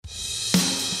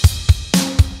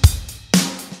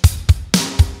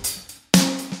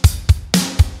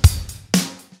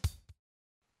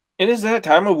It is that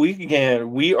time of week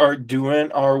again. We are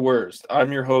doing our worst.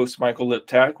 I'm your host, Michael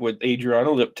with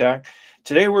Adriana.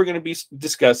 Today, we're going to be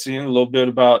discussing a little bit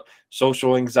about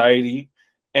social anxiety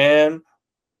and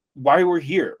why we're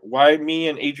here, why me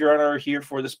and Adriana are here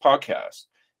for this podcast.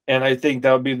 And I think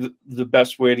that would be the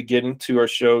best way to get into our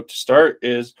show to start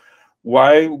is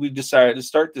why we decided to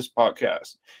start this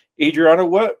podcast. Adriana,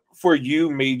 what for you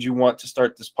made you want to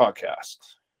start this podcast?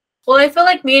 Well, I feel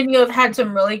like me and you have had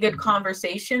some really good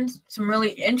conversations, some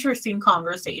really interesting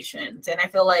conversations. And I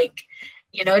feel like,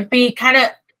 it'd be kind of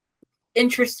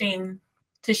interesting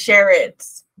to share it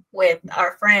with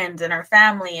our friends and our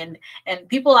family and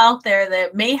people out there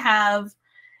that may have,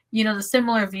 the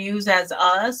similar views as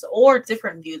us or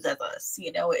different views as us.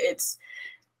 It's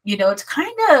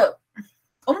kind of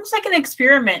almost like an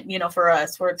experiment, for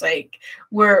us, where it's like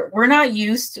we're not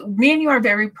used to, me and you are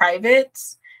very private.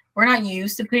 We're not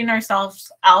used to putting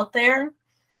ourselves out there.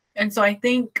 And so I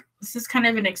think this is kind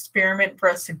of an experiment for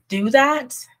us to do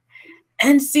that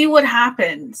and see what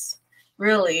happens,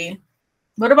 really.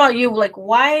 What about you? Like,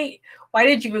 why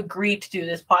did you agree to do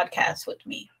this podcast with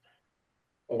me?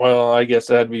 Well, I guess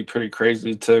that'd be pretty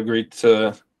crazy to agree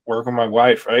to work with my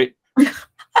wife, right?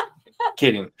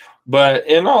 Kidding. But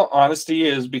in all honesty,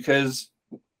 is because,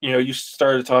 you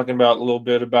started talking about a little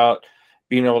bit about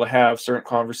being able to have certain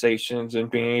conversations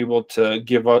and being able to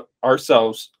give up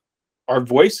ourselves our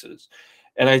voices.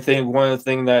 And I think one of the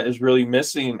things that is really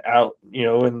missing out,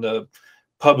 in the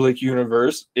public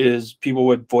universe is people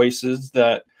with voices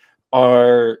that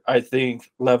are, I think,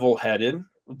 level headed.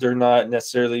 They're not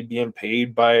necessarily being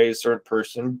paid by a certain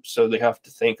person, so they have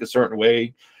to think a certain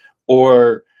way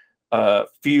or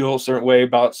feel a certain way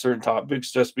about certain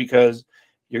topics just because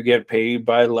you're getting paid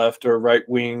by left or right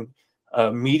wing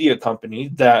media company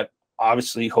that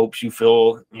obviously hopes you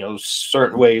feel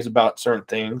certain ways about certain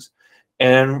things.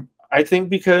 And I think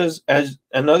because, as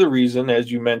another reason,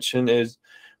 as you mentioned, is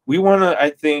we want to, I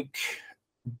think,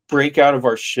 break out of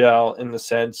our shell in the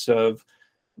sense of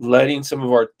letting some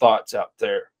of our thoughts out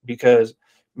there, because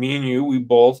me and you, we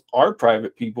both are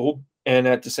private people. And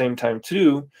at the same time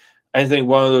too, I think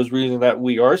one of those reasons that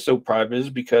we are so private is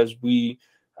because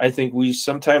I think we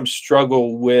sometimes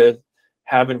struggle with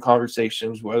having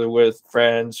conversations, whether with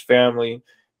friends, family,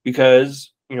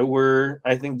 because we're,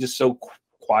 I think, just so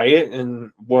quiet.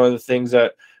 And one of the things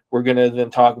that we're going to then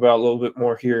talk about a little bit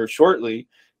more here shortly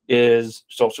is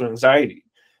social anxiety.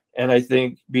 And I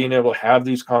think being able to have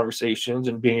these conversations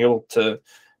and being able to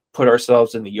put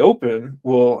ourselves in the open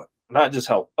will not just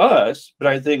help us, but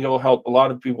I think it will help a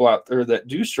lot of people out there that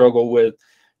do struggle with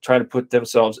trying to put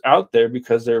themselves out there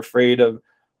because they're afraid of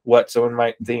what someone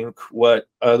might think, what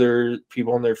other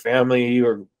people in their family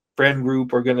or friend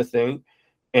group are going to think.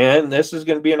 And this is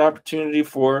going to be an opportunity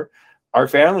for our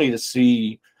family to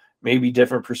see maybe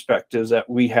different perspectives that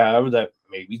we have that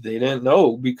maybe they didn't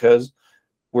know, because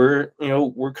we're in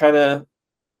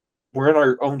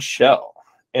our own shell,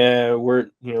 and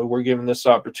we're given this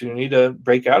opportunity to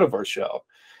break out of our shell.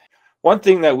 One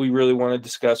thing that we really want to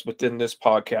discuss within this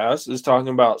podcast is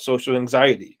talking about social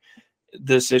anxiety.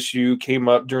 This issue came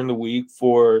up during the week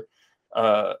for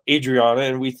Adriana,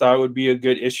 and we thought it would be a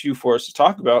good issue for us to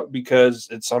talk about because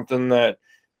it's something that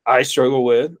I struggle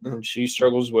with and she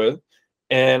struggles with.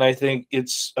 And I think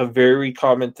it's a very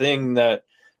common thing that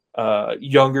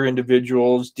younger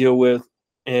individuals deal with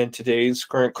in today's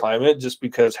current climate, just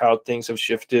because how things have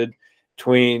shifted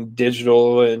between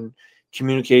digital and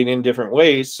communicating in different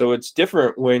ways. So it's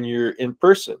different when you're in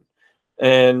person.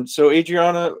 And so,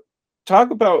 Adriana,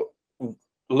 talk about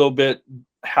a little bit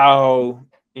how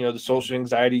the social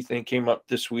anxiety thing came up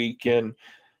this week, and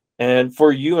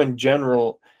for you in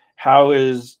general, how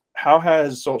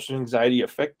has social anxiety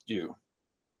affected you?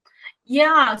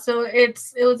 Yeah, so it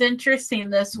was interesting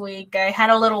this week. I had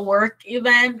a little work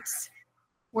event,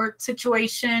 work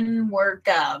situation,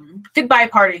 goodbye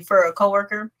party for a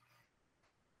coworker,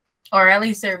 or at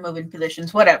least they're moving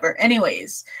positions, whatever.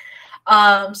 Anyways,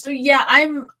 so yeah,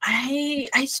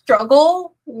 I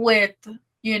struggle with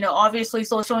obviously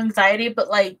social anxiety, but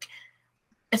like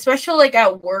especially like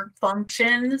at work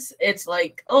functions, it's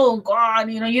like, oh God,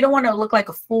 you don't want to look like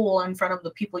a fool in front of the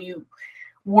people you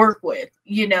work with.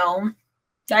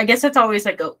 I guess that's always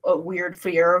like a weird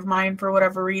fear of mine for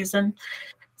whatever reason.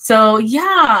 So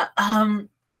yeah,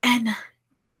 and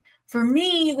for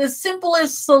me, the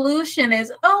simplest solution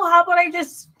is, oh, how about I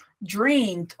just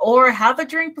drink or have a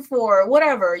drink before,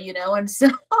 whatever, And so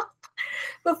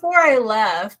before I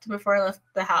left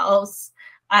the house,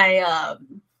 I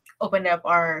opened up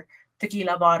our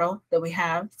tequila bottle that we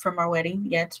have from our wedding.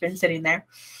 Yeah, it's been sitting there.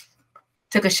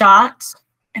 Took a shot,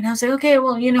 And I was like, okay,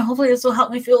 well, hopefully this will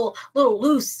help me feel a little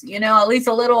loose, at least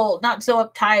a little, not so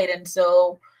uptight and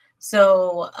so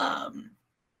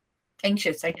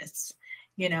anxious, I guess,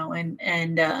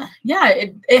 and yeah,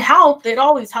 it helped. It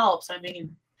always helps. I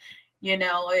mean,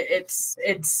 it's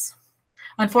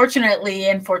unfortunately,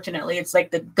 it's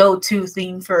like the go-to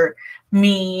thing for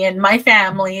me and my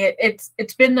family.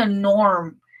 It's been the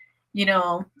norm.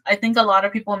 I think a lot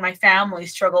of people in my family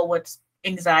struggle with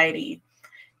anxiety.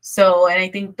 So, and I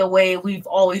think the way we've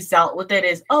always dealt with it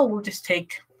is, oh, we'll just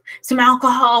take some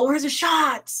alcohol. Where's the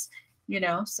shots?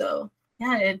 So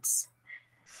yeah, it's,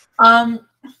 I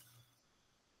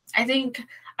think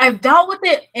I've dealt with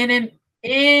it on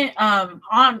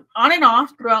and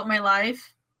off throughout my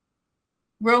life.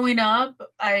 Growing up,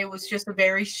 I was just a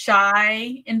very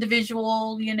shy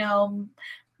individual,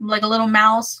 like a little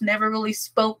mouse, never really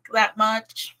spoke that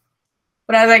much.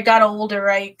 But as I got older,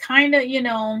 I kind of,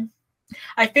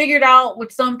 I figured out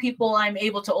with some people I'm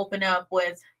able to open up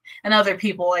with, and other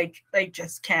people I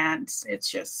just can't. It's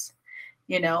just,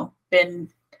 been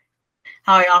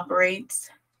how I operate.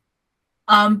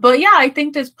 But yeah, I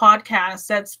think this podcast,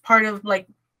 that's part of like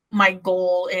my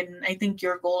goal, and I think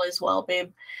your goal as well,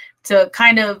 babe, to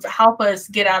kind of help us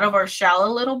get out of our shell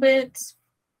a little bit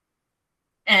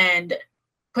and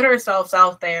put ourselves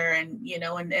out there and,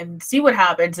 and see what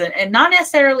happens, and not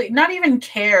necessarily, not even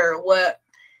care what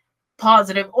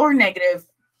positive or negative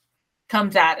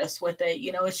comes at us with it.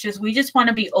 It's just, we just want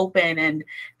to be open and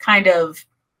kind of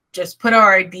just put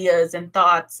our ideas and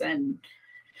thoughts and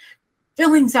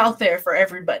feelings out there for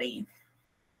everybody.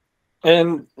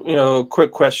 And,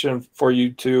 quick question for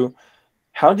you too.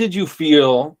 How did you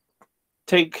feel?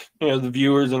 Take, the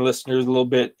viewers and listeners a little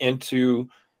bit into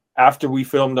after we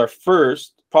filmed our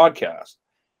first podcast.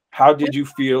 How did you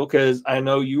feel? Because I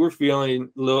know you were feeling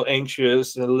a little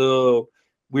anxious and a little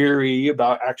weary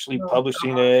about actually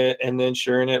publishing it and then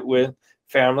sharing it with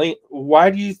family. Why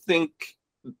do you think,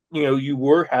 you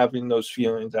were having those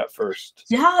feelings at first?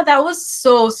 Yeah, that was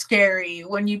so scary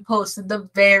when you posted the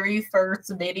very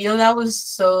first video. That was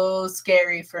so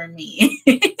scary for me.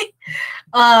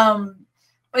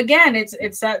 Again,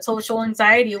 it's that social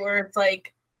anxiety where it's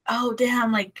like, oh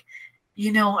damn, like,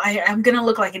 I'm gonna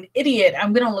look like an idiot.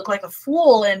 I'm gonna look like a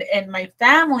fool, and my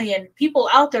family and people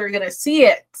out there are gonna see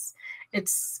it.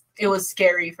 It was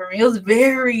scary for me. It was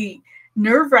very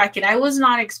nerve-wracking. I was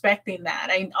not expecting that.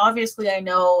 I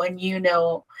know, and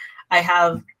I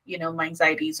have, my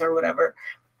anxieties or whatever,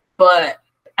 but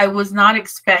I was not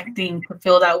expecting to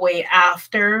feel that way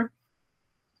after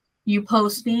you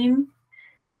posting.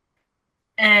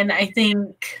 And I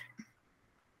think,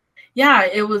 yeah,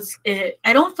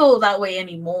 I don't feel that way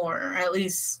anymore, at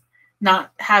least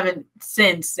haven't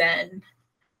since then.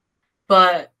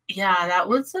 But yeah, that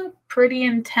was a pretty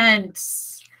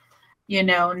intense,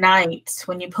 night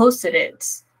when you posted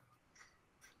it.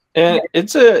 And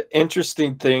it's an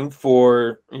interesting thing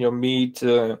for, me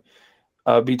to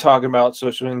be talking about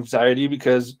social anxiety,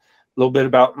 because a little bit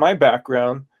about my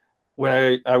background.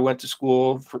 When I went to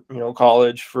school for,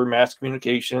 college for mass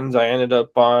communications, I ended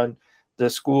up on the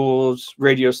school's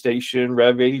radio station,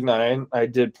 Rev 89. I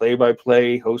did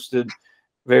play-by-play, hosted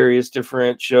various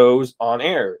different shows on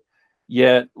air.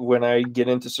 Yet when I get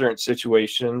into certain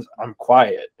situations, I'm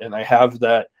quiet, and I have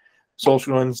that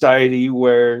social anxiety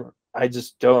where I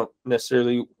just don't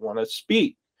necessarily want to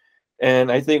speak. And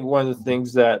I think one of the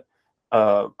things that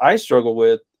I struggle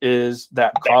with is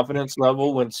that confidence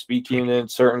level when speaking in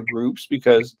certain groups,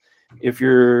 because if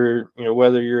you're,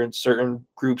 whether you're in certain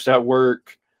groups at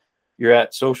work, you're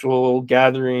at social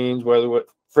gatherings, whether with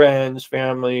friends,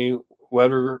 family,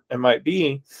 whatever it might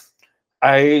be,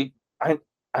 I I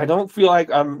I don't feel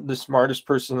like I'm the smartest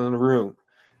person in the room,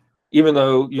 even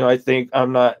though, I think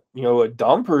I'm not, a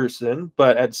dumb person.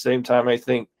 But at the same time, I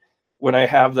think when I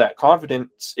have that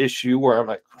confidence issue where I'm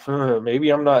like, maybe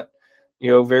I'm not,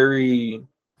 very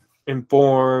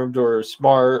informed or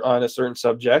smart on a certain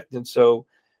subject, and so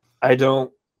I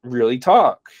don't really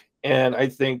talk. And I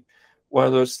think one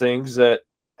of those things that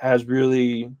has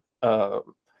really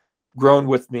grown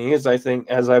with me is, I think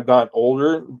as I've gotten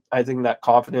older, I think that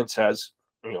confidence has,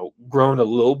 grown a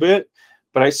little bit,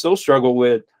 but I still struggle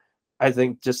with, I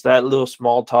think, just that little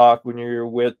small talk when you're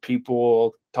with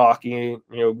people talking,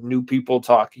 new people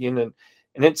talking, and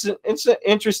it's an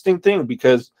interesting thing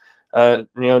because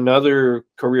another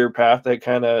career path that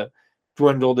kind of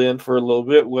dwindled in for a little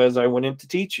bit was I went into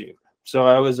teaching. So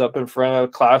I was up in front of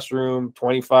a classroom,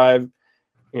 25,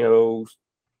 you know,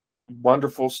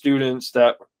 wonderful students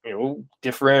that,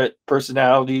 different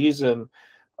personalities and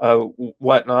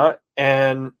whatnot,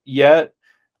 and yet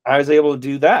I was able to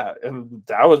do that, and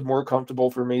that was more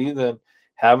comfortable for me than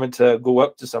having to go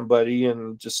up to somebody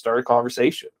and just start a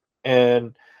conversation.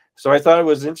 And so I thought it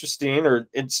was interesting, or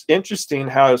it's interesting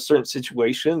how certain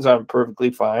situations I'm perfectly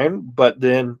fine, but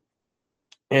then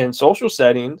in social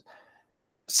settings,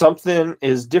 something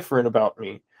is different about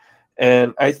me.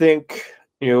 And I think,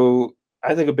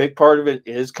 I think a big part of it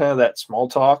is kind of that small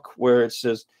talk where it's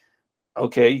just,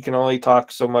 okay, you can only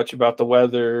talk so much about the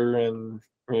weather and,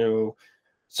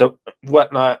 so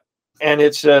whatnot. And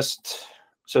it's just,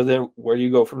 so then where do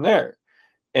you go from there?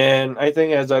 And I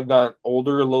think as I've gotten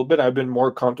older a little bit, I've been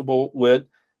more comfortable with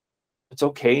it's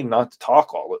okay not to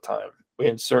talk all the time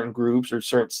in certain groups or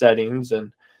certain settings.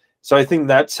 And so I think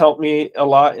that's helped me a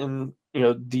lot in,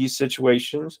 these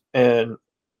situations. And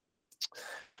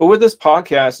but with this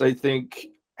podcast, I think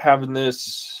having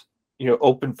this,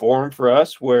 open forum for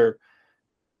us where,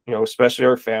 especially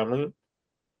our family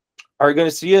are going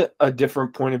to see a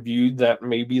different point of view that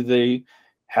maybe they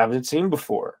haven't seen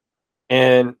before.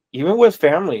 And even with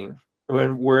family,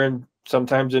 when we're in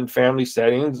sometimes in family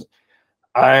settings,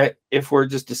 if we're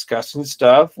just discussing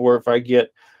stuff or if I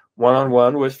get one on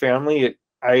one with family,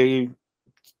 I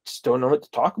just don't know what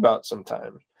to talk about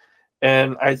sometimes.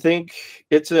 And I think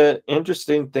it's an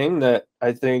interesting thing that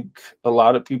I think a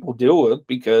lot of people deal with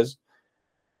because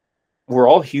we're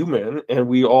all human and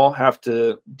we all have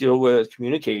to deal with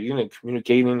communicating, and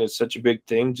communicating is such a big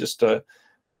thing just to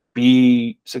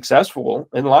be successful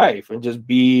in life and just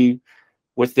be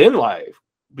within life,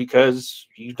 because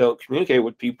you don't communicate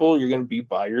with people, you're going to be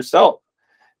by yourself.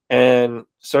 And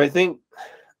so I think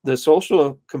the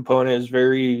social component is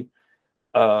very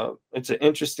it's an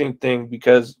interesting thing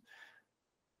because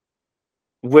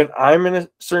when I'm in a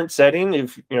certain setting,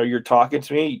 if you're talking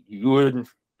to me, you would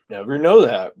never know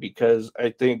that because I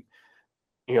think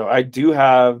I do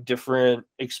have different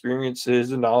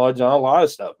experiences and knowledge on a lot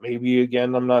of stuff. Maybe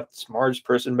again, I'm not the smartest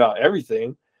person about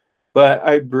everything, but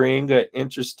I bring an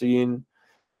interesting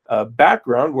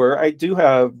background where I do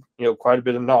have quite a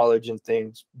bit of knowledge and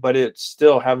things, but it's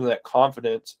still having that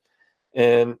confidence.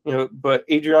 And but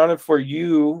Adriana, for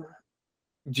you,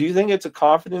 do you think it's a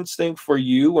confidence thing for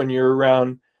you when you're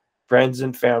around friends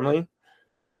and family?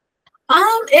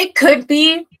 It could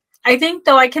be. I think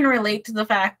though I can relate to the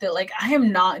fact that like I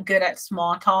am not good at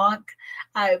small talk.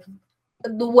 I've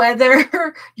the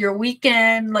weather, your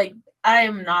weekend, like I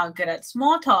am not good at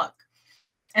small talk.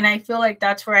 And I feel like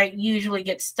that's where I usually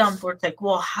get stumped where it's like,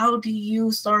 well, how do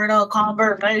you start a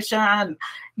conversation?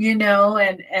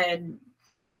 And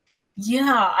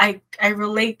yeah, I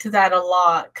relate to that a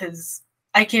lot because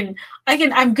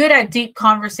I'm good at deep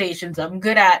conversations. I'm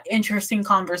good at interesting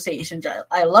conversations.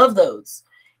 I love those,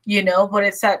 but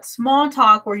it's that small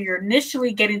talk where you're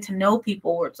initially getting to know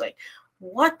people where it's like,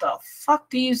 what the fuck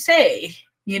do you say?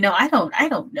 I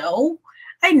don't know.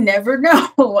 I never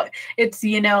know. It's,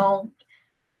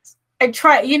 I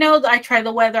try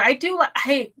the weather.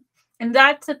 And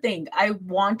that's the thing. I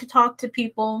want to talk to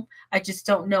people. I just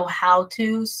don't know how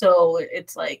to. So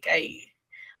it's like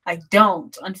I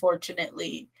don't,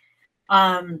 unfortunately.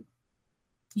 Um,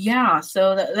 yeah.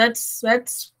 So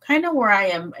that's kind of where I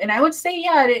am, and I would say,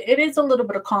 yeah, it is a little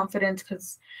bit of confidence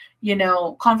because,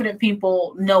 confident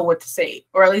people know what to say,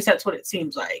 or at least that's what it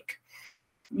seems like.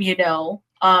 You know.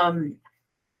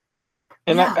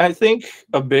 And Yeah. I think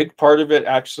a big part of it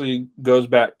actually goes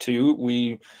back to,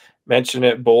 we mentioned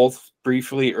it both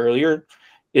briefly earlier,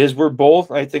 is we're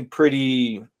both, I think,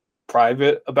 pretty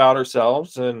private about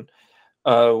ourselves. And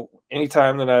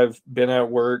anytime that I've been at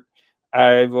work,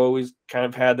 I've always kind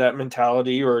of had that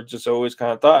mentality, or just always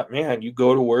kind of thought, man, you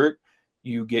go to work,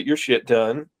 you get your shit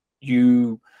done,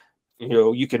 you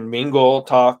can mingle,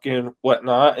 talk, and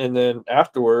whatnot, and then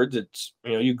afterwards, it's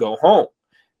you go home.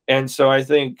 And so I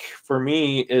think for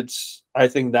me, I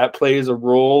think that plays a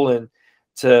role in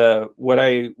to what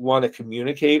I want to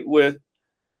communicate with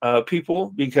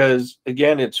people, because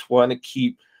again, it's want to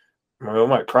keep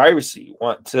my privacy,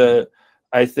 want to,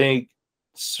 I think,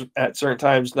 at certain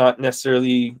times not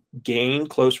necessarily gain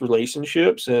close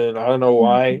relationships. And I don't know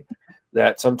why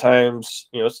that sometimes,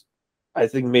 I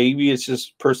think maybe it's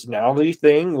just personality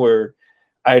thing where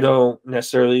I don't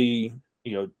necessarily,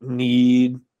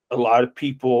 need a lot of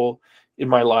people in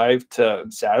my life to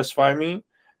satisfy me.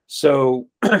 So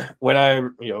when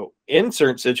I'm, in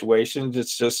certain situations,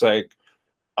 it's just like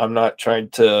I'm not trying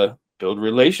to build a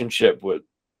relationship with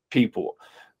people.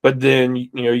 But then,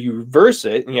 you reverse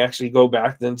it and you actually go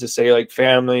back then to say like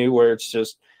family, where it's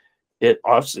just,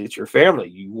 obviously it's your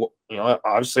family.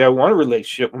 Obviously I want a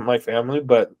relationship with my family,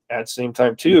 but at the same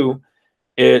time too,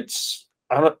 it's,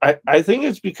 I think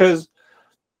it's because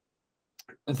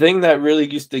the thing that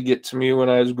really used to get to me when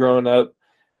I was growing up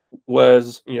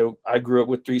was, I grew up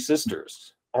with three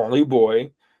sisters, only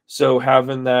boy. So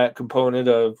having that component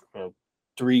of,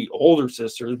 three older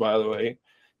sisters, by the way,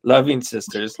 loving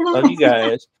sisters, love you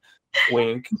guys,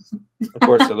 wink. Of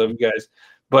course, I love you guys.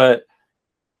 But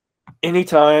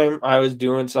anytime I was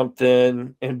doing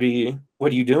something and be,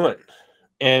 what are you doing?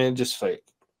 And just like,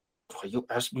 well, you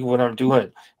ask me what I'm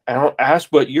doing. I don't ask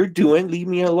what you're doing. Leave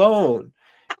me alone.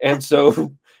 And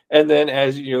so, and then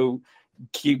as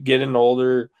keep getting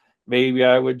older, maybe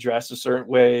I would dress a certain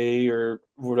way or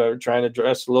whatever, trying to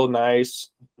dress a little nice.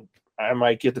 I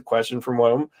might get the question from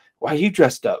one of them, why are you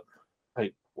dressed up?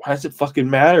 Like, why does it fucking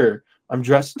matter? I'm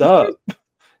dressed up,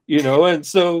 And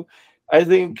so I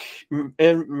think,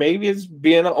 and maybe it's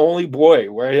being an only boy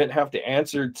where I didn't have to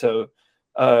answer to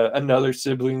another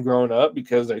sibling growing up,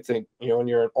 because I think, when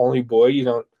you're an only boy, you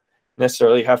don't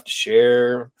necessarily have to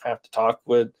share, have to talk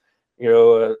with,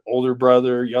 an older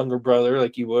brother, younger brother,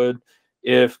 like you would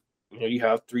if, you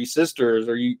have three sisters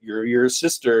or you're a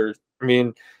sister. I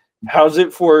mean, how's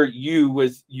it for you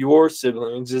with your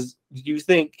siblings? Do you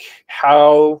think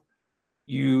how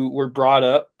you were brought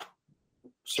up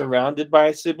surrounded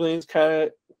by siblings kind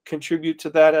of contribute to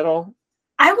that at all?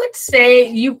 I would say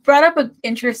you brought up an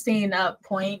interesting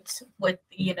point with,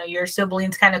 your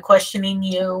siblings kind of questioning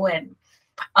you, and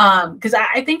because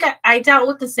I think I dealt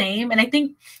with the same, and I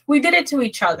think we did it to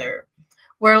each other,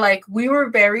 where like we were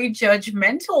very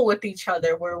judgmental with each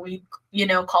other, where we,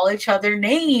 call each other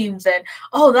names and,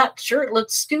 oh, that shirt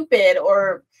looks stupid,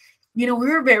 or, we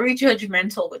were very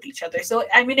judgmental with each other. So,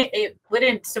 I mean, it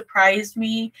wouldn't surprise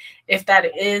me if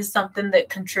that is something that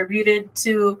contributed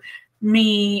to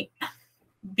me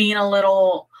being a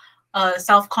little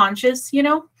self-conscious,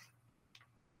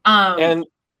 And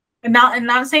and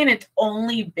not saying it's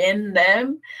only been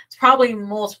them. It's probably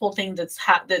multiple things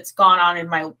that's gone on in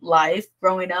my life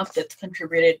growing up that's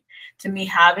contributed to me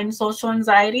having social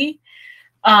anxiety.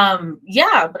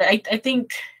 Yeah, but I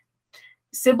think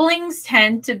siblings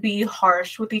tend to be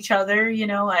harsh with each other,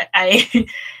 I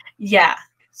yeah.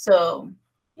 So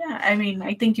yeah, I mean,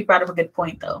 I think you brought up a good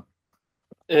point though.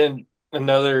 And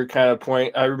another kind of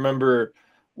point, I remember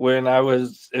when I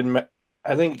was in,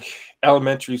 I think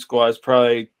elementary school, I was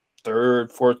probably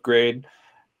third, fourth grade.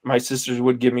 My sisters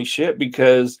would give me shit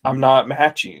because I'm not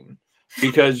matching.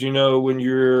 Because, when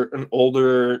you're an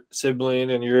older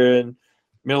sibling and you're in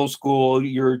middle school,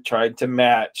 you're trying to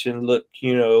match and look,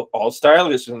 all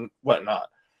stylish and whatnot.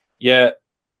 Yet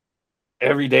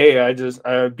every day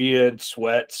I would be in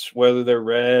sweats, whether they're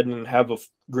red and have a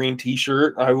green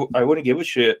t-shirt. I wouldn't give a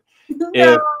shit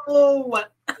if No.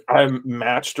 I'm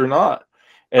matched or not.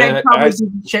 I'd And probably give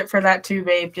you shit for that too,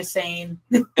 babe. Just saying.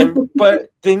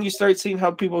 but then you start seeing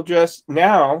how people dress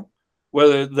now,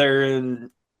 whether they're in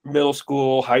middle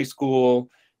school, high school,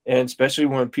 and especially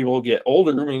when people get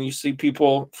older. I mean, you see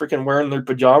people freaking wearing their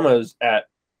pajamas at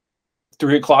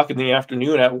 3 o'clock in the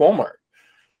afternoon at Walmart.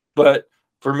 But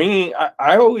for me,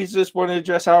 I always just wanted to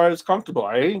dress how I was comfortable.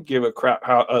 I didn't give a crap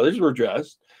how others were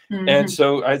dressed. Mm-hmm. And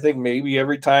so I think maybe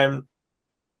every time,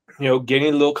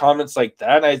 getting little comments like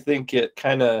that, I think it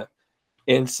kind of,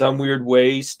 in some weird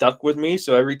way, stuck with me.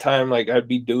 So every time, like, I'd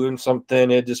be doing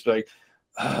something, it'd just be like,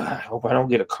 I hope I don't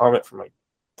get a comment from my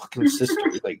fucking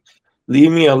sister. Like,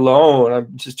 leave me alone.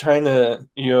 I'm just trying to,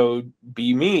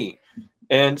 be me.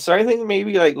 And so I think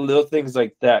maybe like little things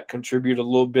like that contribute a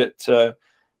little bit to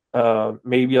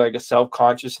maybe like a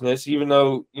self-consciousness, even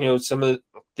though, some of the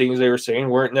things they were saying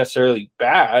weren't necessarily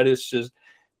bad. It's just,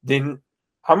 then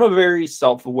I'm a very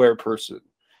self-aware person.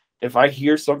 If I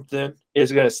hear something,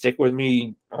 it's going to stick with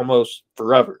me almost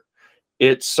forever.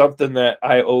 It's something that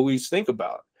I always think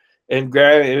about. And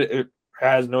granted, it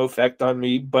has no effect on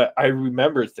me, but I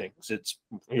remember things. It's,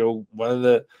 one of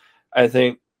the, I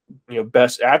think,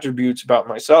 best attributes about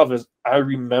myself is I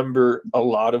remember a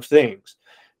lot of things.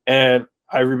 And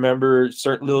I remember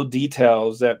certain little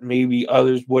details that maybe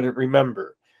others wouldn't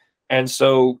remember. And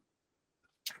so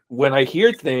when I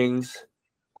hear things,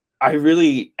 I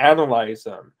really analyze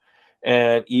them.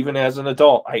 And even as an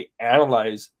adult, I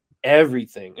analyze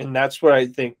everything. And that's what I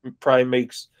think probably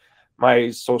makes my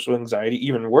social anxiety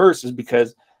even worse, is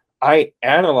because I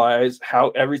analyze how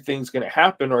everything's going to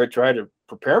happen, or I try to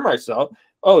prepare myself.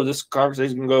 Oh, this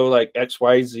conversation can go like X,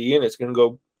 Y, Z, and it's going to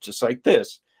go just like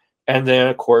this. And then,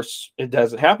 of course, it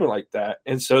doesn't happen like that.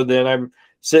 And so then I'm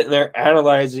sitting there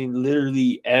analyzing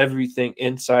literally everything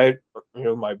inside,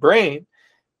 my brain.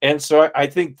 And so I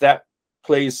think that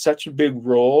plays such a big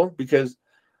role, because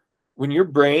when your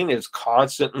brain is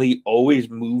constantly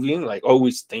always moving, like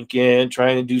always thinking,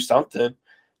 trying to do something,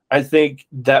 I think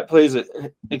that plays a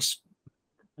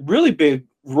really big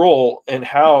role in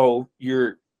how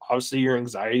you're obviously your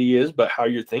anxiety is, but how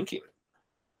you're thinking.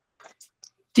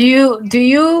 Do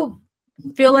you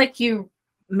feel like you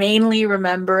mainly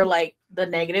remember like the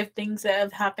negative things that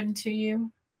have happened to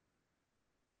you?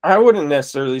 I wouldn't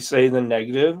necessarily say the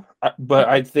negative, but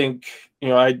I think,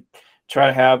 I try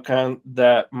to have kind of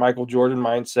that Michael Jordan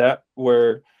mindset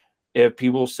where if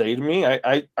people say to me,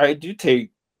 I do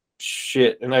take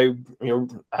shit, and I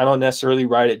don't necessarily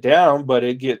write it down, but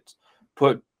it gets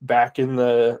put back in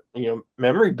the,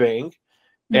 memory bank,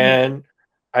 and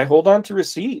I hold on to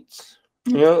receipts.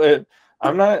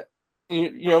 I'm not,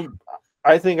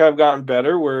 I think I've gotten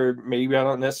better where maybe I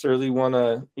don't necessarily want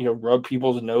to, rub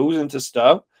people's nose into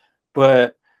stuff,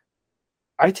 but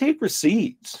I take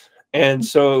receipts. And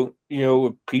so,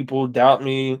 if people doubt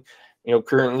me,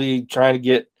 currently trying to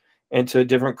get into a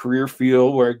different career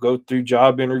field where I go through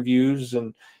job interviews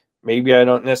and maybe I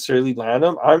don't necessarily land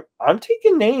them. I'm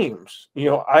taking names.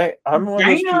 I'm one of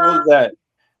those people that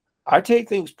I take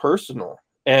things personal,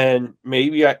 and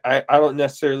maybe I don't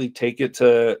necessarily take it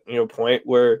to, a point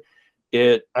where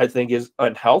I think is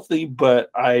unhealthy, but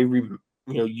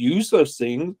use those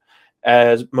things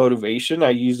as motivation. I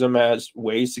use them as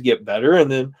ways to get better. And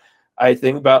then I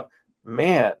think about,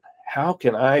 man, how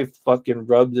can I fucking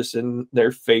rub this in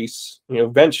their face,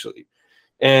 eventually?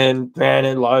 And man,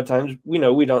 a lot of times, we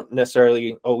don't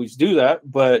necessarily always do that,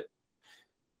 but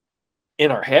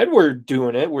in our head, we're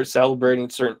doing it. We're celebrating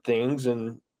certain things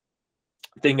and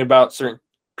thinking about certain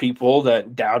people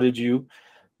that doubted you.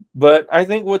 But I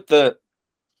think with the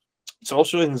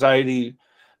social anxiety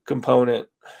component,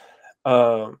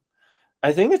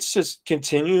 I think it's just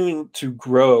continuing to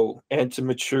grow and to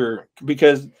mature,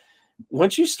 because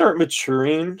once you start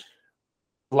maturing,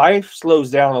 life slows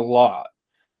down a lot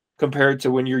compared to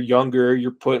when you're younger.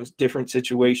 You're put in different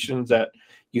situations that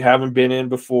you haven't been in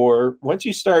before. Once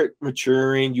you start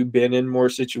maturing, you've been in more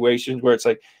situations where it's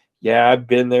like, yeah, I've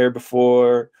been there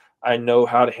before. I know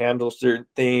how to handle certain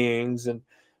things, and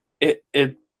it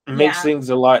makes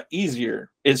things a lot easier.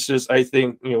 It's just, I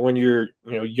think, when you're,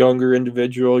 younger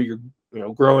individual, you're,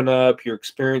 growing up, you're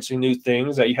experiencing new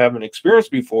things that you haven't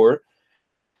experienced before.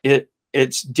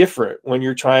 It's different when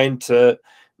you're trying to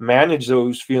manage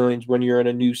those feelings when you're in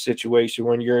a new situation,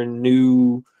 when you're in a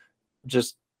new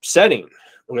just setting,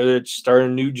 whether it's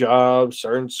starting a new job,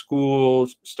 starting school,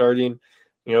 starting,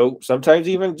 sometimes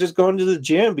even just going to the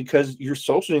gym because your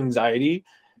social anxiety,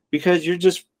 because you're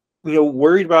just,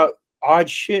 worried about odd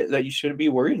shit that you shouldn't be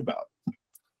worried about.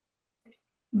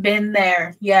 Been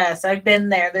there. Yes, I've been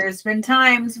there. There's been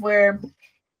times where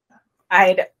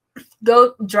I'd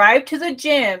go drive to the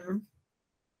gym,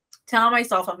 tell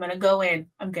myself I'm going to go in.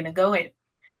 I'm going to go in.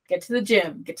 Get to the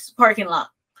gym. Get to the parking lot.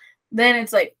 Then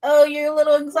it's like, oh, your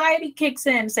little anxiety kicks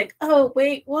in. It's like, oh,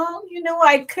 wait, well,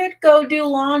 I could go do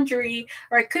laundry,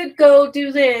 or I could go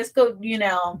do this,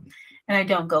 and I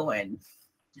don't go in.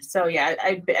 So, yeah,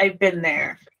 I've been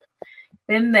there.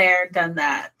 Been there, done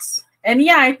that. And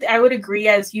yeah, I would agree.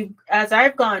 As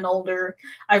I've gotten older,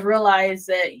 I've realized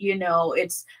that,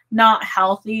 it's not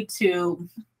healthy to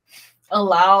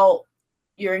allow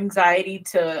your anxiety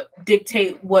to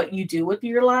dictate what you do with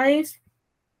your life.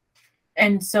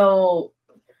 And so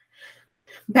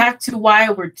back to why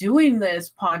we're doing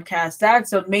this podcast,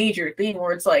 that's a major thing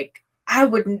where it's like,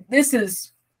 this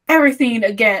is everything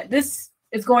again. This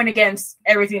is going against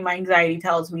everything my anxiety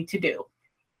tells me to do.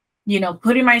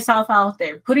 Putting myself out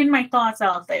there, putting my thoughts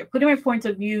out there, putting my points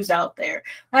of views out there.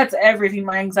 That's everything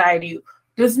my anxiety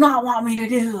does not want me to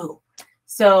do.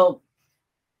 So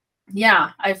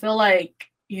yeah, I feel like,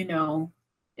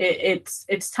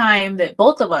 it's time that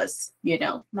both of us,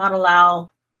 not allow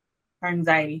our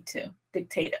anxiety to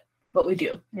dictate what we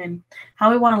do and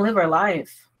how we want to live our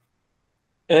life.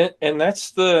 And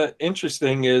that's the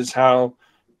interesting thing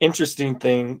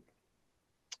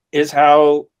is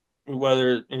how,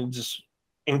 whether in just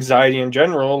anxiety in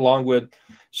general, along with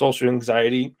social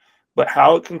anxiety, but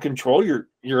how it can control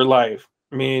your life.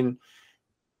 I mean,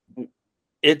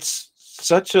 it's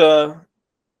such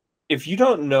if you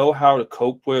don't know how to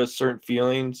cope with certain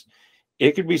feelings,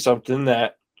 it could be something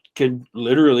that could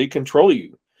literally control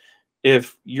you.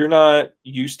 If you're not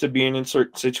used to being in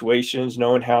certain situations,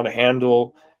 knowing how to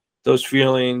handle those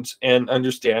feelings and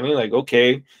understanding, like,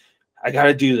 okay, I got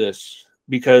to do this,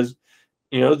 because,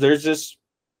 there's this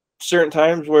certain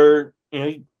times where,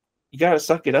 you got to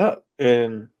suck it up.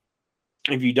 And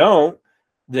if you don't,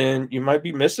 then you might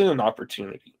be missing an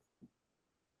opportunity.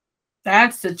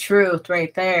 That's the truth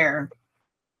right there.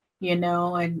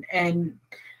 And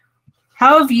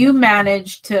how have you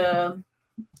managed to,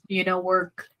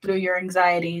 work through your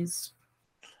anxieties?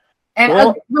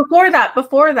 And before that,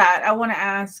 I want to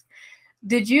ask,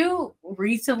 did you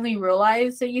recently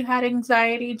realize that you had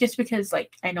anxiety? Just because,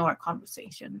 like, I know our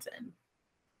conversations, and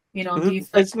do you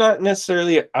feel It's not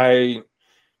necessarily I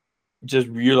just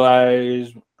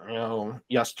realized,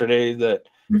 yesterday that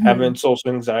Mhm. having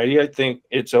social anxiety. I think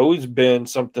it's always been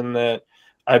something that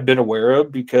I've been aware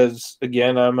of because,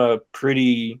 again, uh,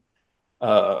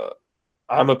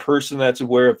 I'm a person that's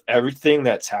aware of everything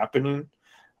that's happening.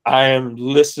 I am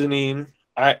listening.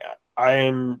 I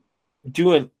am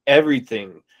doing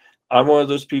everything. I'm one of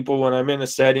those people when I'm in a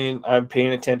setting, I'm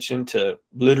paying attention to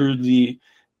literally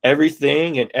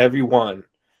everything and everyone.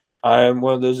 I'm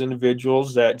one of those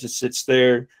individuals that just sits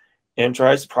there and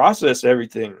tries to process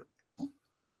everything.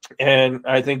 And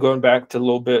I think going back to a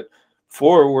little bit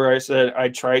before where I said I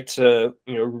try to,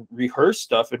 rehearse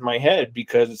stuff in my head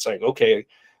because it's like, okay,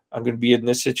 I'm going to be in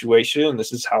this situation and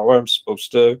this is how I'm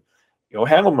supposed to,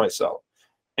 handle myself.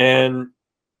 And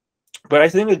but I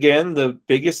think again the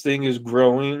biggest thing is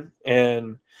growing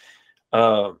and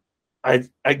uh,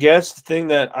 I guess the thing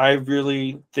that I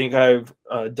really think I've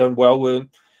done well with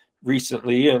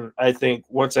recently, and I think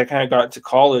once I kind of got to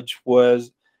college,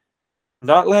 was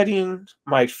not letting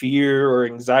my fear or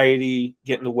anxiety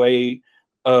get in the way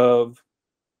of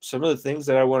some of the things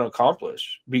that I want to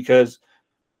accomplish. Because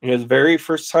the very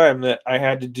first time that I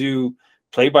had to do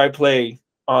play by play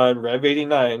on Rev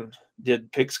 89,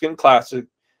 did Pigskin Classic,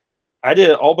 I did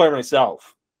it all by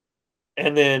myself.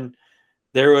 And then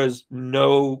there was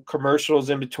no commercials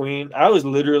in between. I was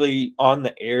literally on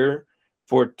the air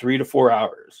for 3 to 4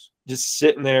 hours, just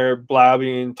sitting there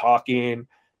blabbing, talking.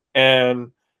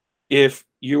 And if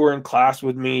you were in class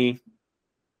with me,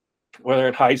 whether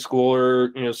in high school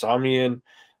or saw me in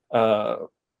uh,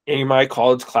 any of my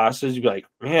college classes, you'd be like,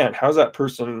 "Man, how's that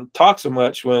person talk so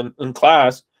much when in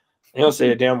class they don't say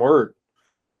a damn word?"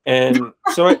 And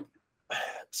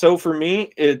so for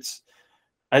me, it's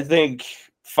I think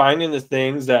finding the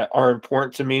things that are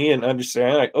important to me and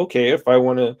understand, like, okay, if I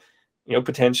want to,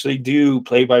 potentially do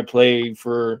play by play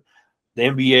for the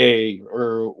NBA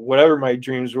or whatever my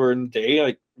dreams were in the day,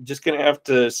 like, just gonna have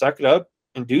to suck it up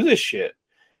and do this shit.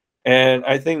 And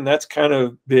I think that's kind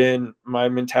of been my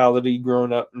mentality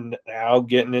growing up and now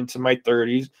getting into my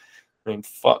 30s. I mean,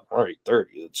 fuck, I'm already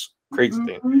 30. It's a crazy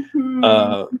thing. Mhm.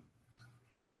 Uh,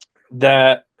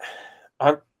 that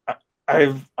I'm,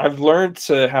 I've learned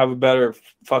to have a better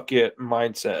fuck it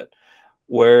mindset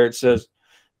where it says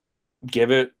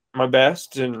give it my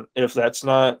best, and if that's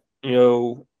not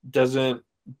doesn't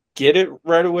get it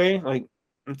right away, like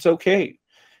it's okay.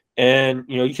 And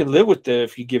you can live with it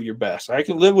if you give your best. I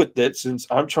can live with it since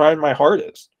I'm trying my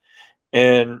hardest.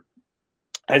 And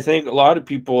I think a lot of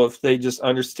people, if they just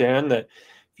understand that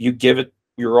if you give it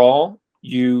your all,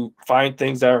 you find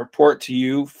things that are important to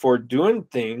you for doing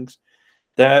things,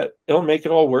 that it'll make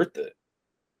it all worth it.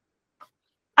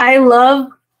 I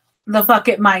love the fuck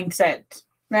it mindset.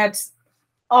 That's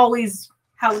always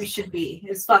how we should be.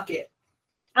 Is fuck it.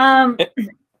 Um, Eh,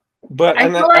 But I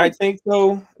and feel I like think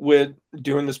though with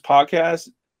doing this podcast,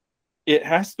 it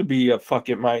has to be a fuck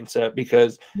it mindset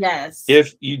because yes,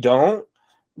 if you don't,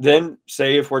 then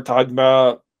say if we're talking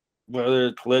about whether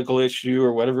it's a political issue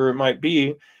or whatever it might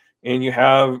be, and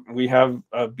we have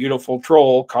a beautiful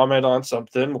troll comment on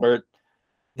something where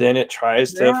then it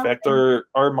tries to yeah, affect our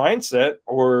mindset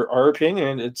or our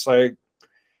opinion. It's like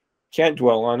can't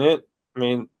dwell on it. I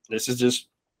mean, this is just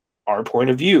our point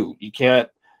of view. You can't.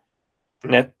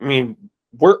 I mean,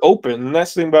 we're open. And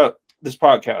that's the thing about this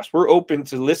podcast. We're open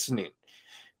to listening,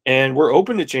 and we're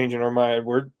open to changing our mind.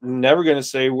 We're never going to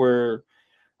say we're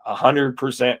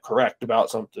 100% correct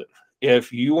about something.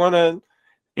 If you want to,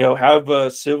 have a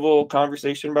civil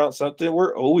conversation about something,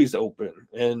 we're always open.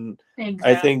 And I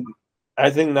exactly. think, I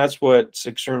think that's what's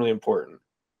extremely important.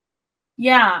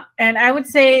 Yeah, and I would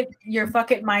say your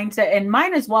fuck it mindset, and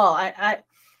mine as well.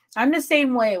 I'm the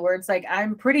same way where it's like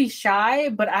I'm pretty shy,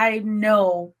 but I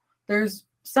know there's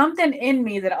something in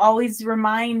me that always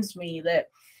reminds me that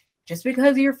just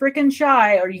because you're freaking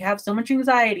shy or you have so much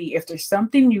anxiety, if there's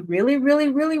something you really, really,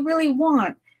 really, really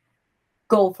want,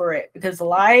 go for it because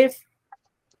life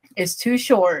is too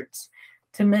short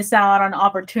to miss out on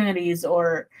opportunities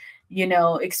or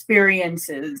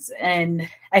experiences. And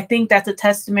I think that's a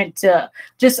testament to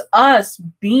just us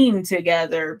being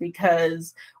together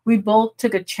because we both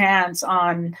took a chance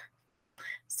on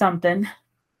something,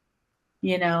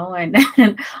 and,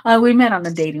 we met on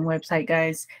a dating website,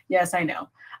 guys. Yes, I know.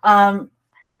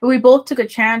 But we both took a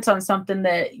chance on something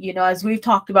that, as we've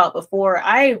talked about before,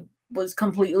 I was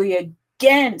completely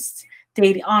against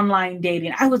dating, online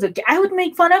dating. I would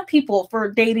make fun of people for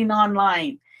dating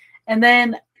online. And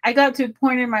then I got to a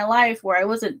point in my life where I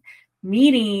wasn't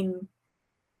meeting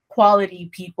quality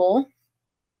people.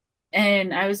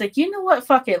 And I was like, you know what?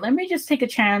 Fuck it. Let me just take a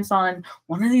chance on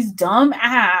one of these dumb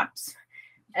apps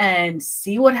and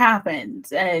see what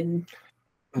happens. And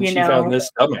she found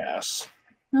this dumbass.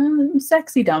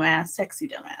 Sexy dumbass.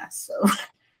 So,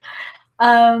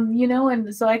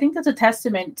 and so I think that's a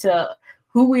testament to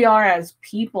who we are as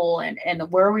people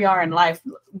and where we are in life.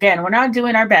 Again, we're not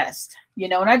doing our best. We're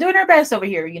not doing our best over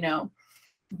here,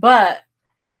 but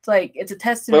it's like, it's a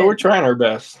testament. But we're trying our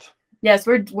best. Yes,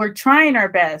 we're trying our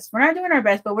best. We're not doing our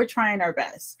best, but we're trying our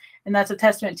best. And that's a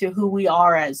testament to who we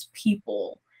are as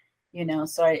people,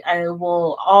 So I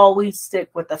will always stick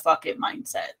with the fuck it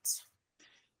mindset.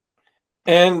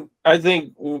 And I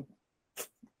think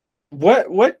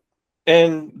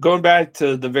and going back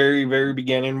to the very, very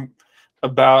beginning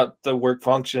about the work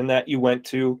function that you went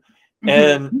to,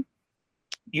 and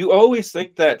you always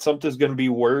think that something's going to be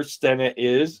worse than it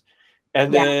is.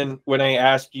 And then when I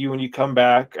asked you, when you come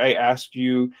back, I asked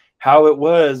you how it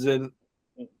was, and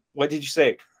what did you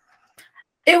say?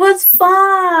 It was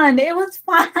fun. It was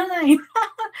fine.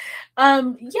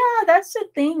 Yeah, that's the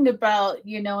thing about,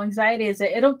 anxiety, is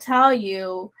that it'll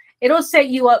set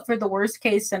you up for the worst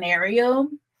case scenario,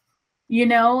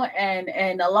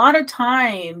 and a lot of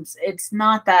times it's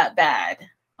not that bad.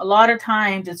 A lot of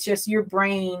times it's just your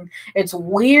brain, its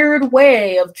weird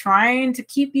way of trying to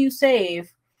keep you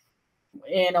safe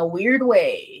in a weird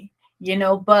way,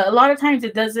 but a lot of times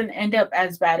it doesn't end up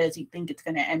as bad as you think it's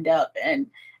going to end up. And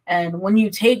when you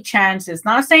take chances,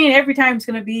 not saying every time it's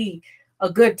going to be a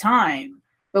good time,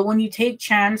 but when you take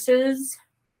chances,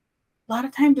 a lot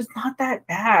of times it's not that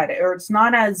bad, or it's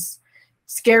not as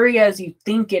scary as you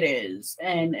think it is.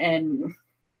 And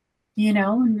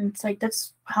it's like,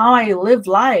 that's how I live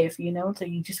life, so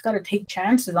you just got to take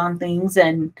chances on things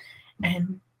and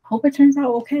hope it turns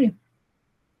out okay.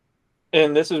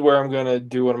 And this is where I'm going to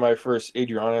do one of my first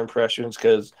Adriana impressions,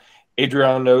 because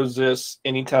Adriana knows this.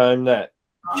 Anytime that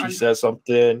she says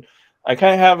something, I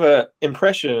kind of have an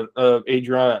impression of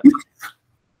Adriana.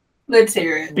 Let's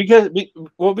hear it.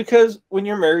 Because when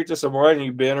you're married to someone and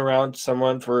you've been around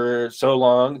someone for so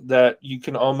long that you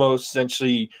can almost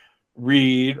essentially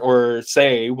read or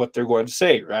say what they're going to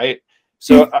say, right?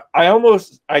 So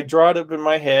I draw it up in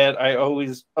my head.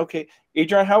 Okay,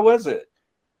 Adriana, how was it?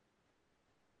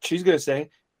 She's going to say,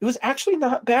 it was actually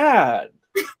not bad.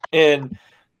 And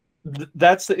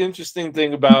that's the interesting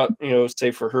thing about,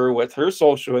 say for her with her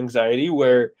social anxiety,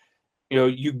 where,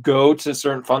 you go to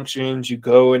certain functions, you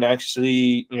go and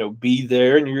actually, be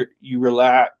there, and you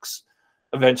relax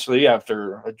eventually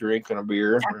after a drink and a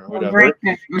beer or whatever.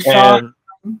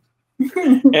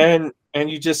 And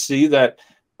you just see that,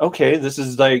 okay, this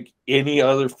is like any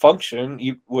other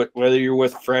function, whether you're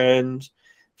with friends,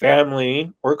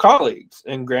 family, or colleagues.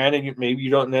 And granted, maybe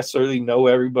you don't necessarily know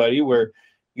everybody, where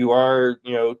you are,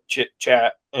 chit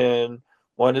chat and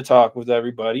want to talk with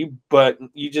everybody, but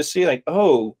you just see like,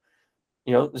 oh,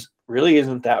 this really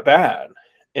isn't that bad.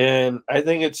 And I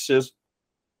think it's just,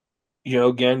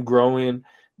 again, growing,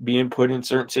 being put in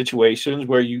certain situations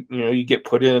where you get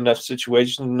put in enough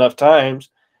situations enough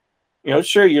times.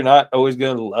 Sure, you're not always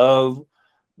going to love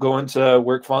going to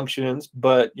work functions,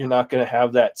 but you're not going to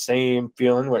have that same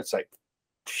feeling where it's like,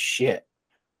 shit,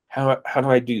 how do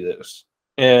I do this?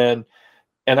 And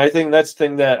I think that's the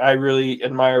thing that I really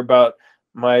admire about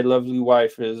my lovely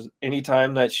wife, is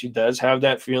anytime that she does have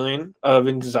that feeling of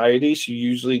anxiety, she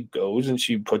usually goes and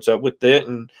she puts up with it.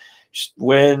 And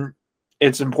when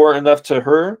it's important enough to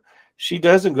her, she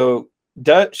does go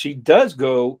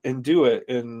and do it.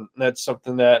 And that's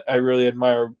something that I really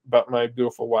admire about my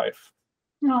beautiful wife.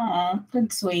 Oh,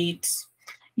 that's sweet.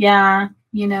 Yeah,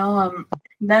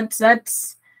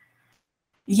 that's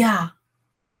yeah.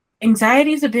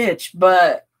 Anxiety is a bitch,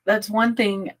 but that's one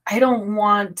thing. I don't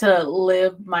want to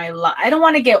live my life. I don't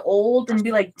want to get old and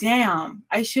be like, damn,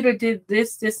 I should have did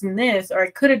this, this, and this, or I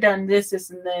could have done this,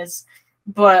 this, and this,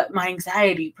 but my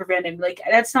anxiety prevented me. Like,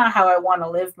 that's not how I want to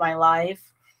live my life.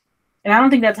 And I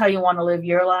don't think that's how you want to live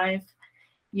your life,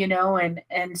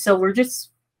 and so we're just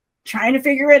trying to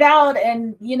figure it out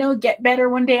and, get better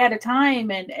one day at a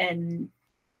time and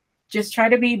just try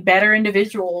to be better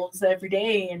individuals every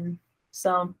day. And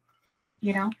so,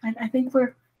 I think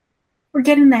we're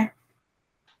getting there.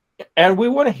 And we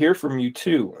want to hear from you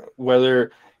too,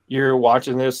 whether you're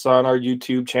watching this on our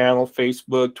YouTube channel,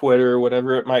 Facebook, Twitter,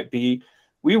 whatever it might be.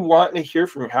 We want to hear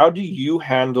from you. How do you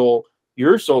handle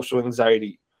your social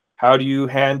anxiety? How do you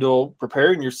handle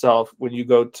preparing yourself when you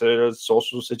go to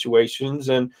social situations?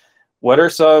 And what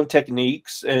are some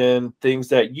techniques and things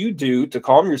that you do to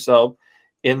calm yourself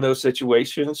in those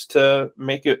situations to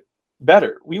make it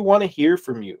better? We want to hear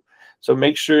from you. So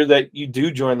make sure that you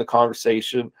do join the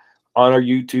conversation on our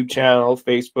YouTube channel,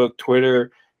 Facebook,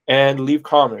 Twitter, and leave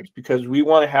comments, because we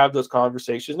want to have those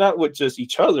conversations, not with just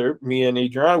each other, me and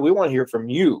Adriana. We want to hear from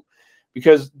you,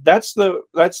 because that's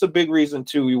the big reason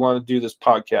too we want to do this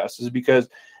podcast, is because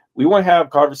we want to have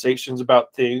conversations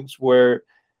about things where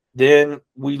then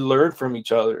we learn from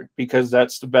each other, because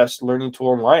that's the best learning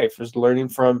tool in life, is learning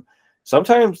from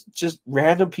sometimes just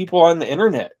random people on the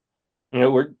internet.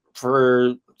 We're,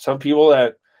 for some people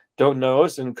that don't know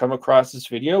us and come across this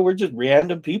video, we're just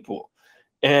random people.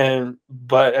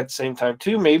 But at the same time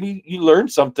too, maybe you learn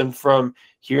something from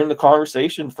hearing the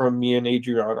conversation from me and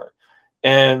Adriana.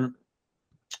 And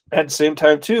at the same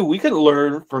time too, we can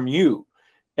learn from you.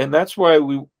 And that's why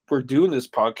we're doing this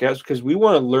podcast, because we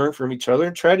want to learn from each other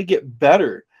and try to get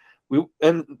better.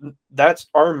 And that's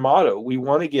our motto. We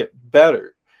want to get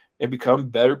better and become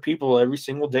better people every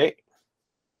single day.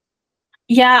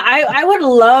 Yeah, I would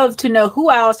love to know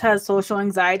who else has social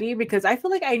anxiety, because I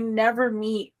feel like I never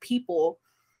meet people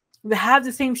that have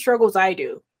the same struggles I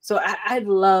do. So I'd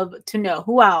love to know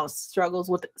who else struggles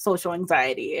with social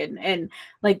anxiety, and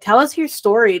like, tell us your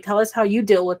story, tell us how you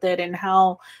deal with it, and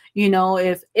how,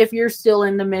 if you're still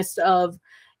in the midst of,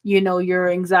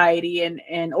 your anxiety,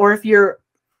 and or if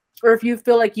you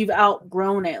feel like you've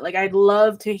outgrown it. Like, I'd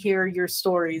love to hear your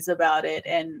stories about it.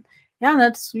 And yeah,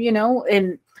 that's,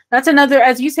 and that's another,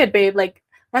 as you said, babe, like,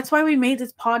 that's why we made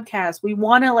this podcast. We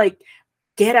want to, like,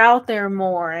 get out there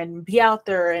more and be out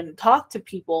there and talk to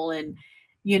people. And,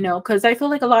 because I feel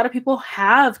like a lot of people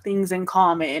have things in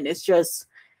common. It's just,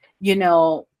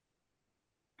 I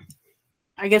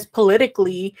guess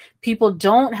politically, people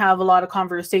don't have a lot of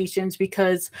conversations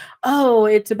because, oh,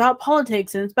 it's about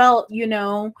politics, and it's about,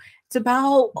 it's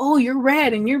about, oh, you're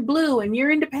red and you're blue and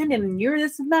you're independent and you're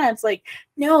this and that. It's like,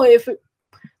 no, if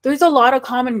there's a lot of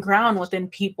common ground within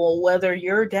people, whether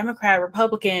you're Democrat,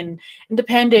 Republican,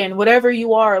 independent, whatever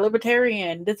you are,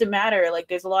 libertarian, doesn't matter. Like,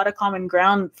 there's a lot of common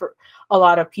ground for a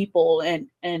lot of people.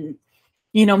 And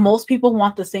most people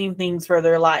want the same things for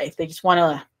their life. They just want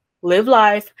to live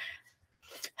life,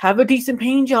 have a decent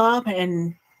paying job,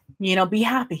 and, be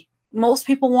happy. Most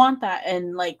people want that.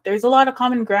 And, like, there's a lot of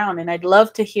common ground. And I'd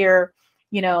love to hear,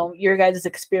 your guys'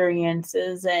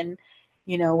 experiences, and,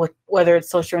 with whether it's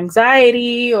social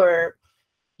anxiety or,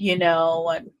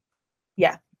 and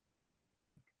yeah.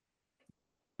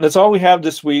 That's all we have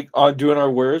this week on Doing Our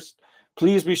Worst.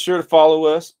 Please be sure to follow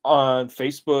us on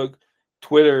Facebook,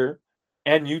 Twitter,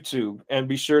 and YouTube. And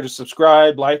be sure to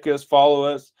subscribe, like us, follow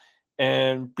us,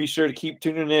 and be sure to keep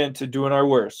tuning in to Doing Our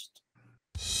Worst.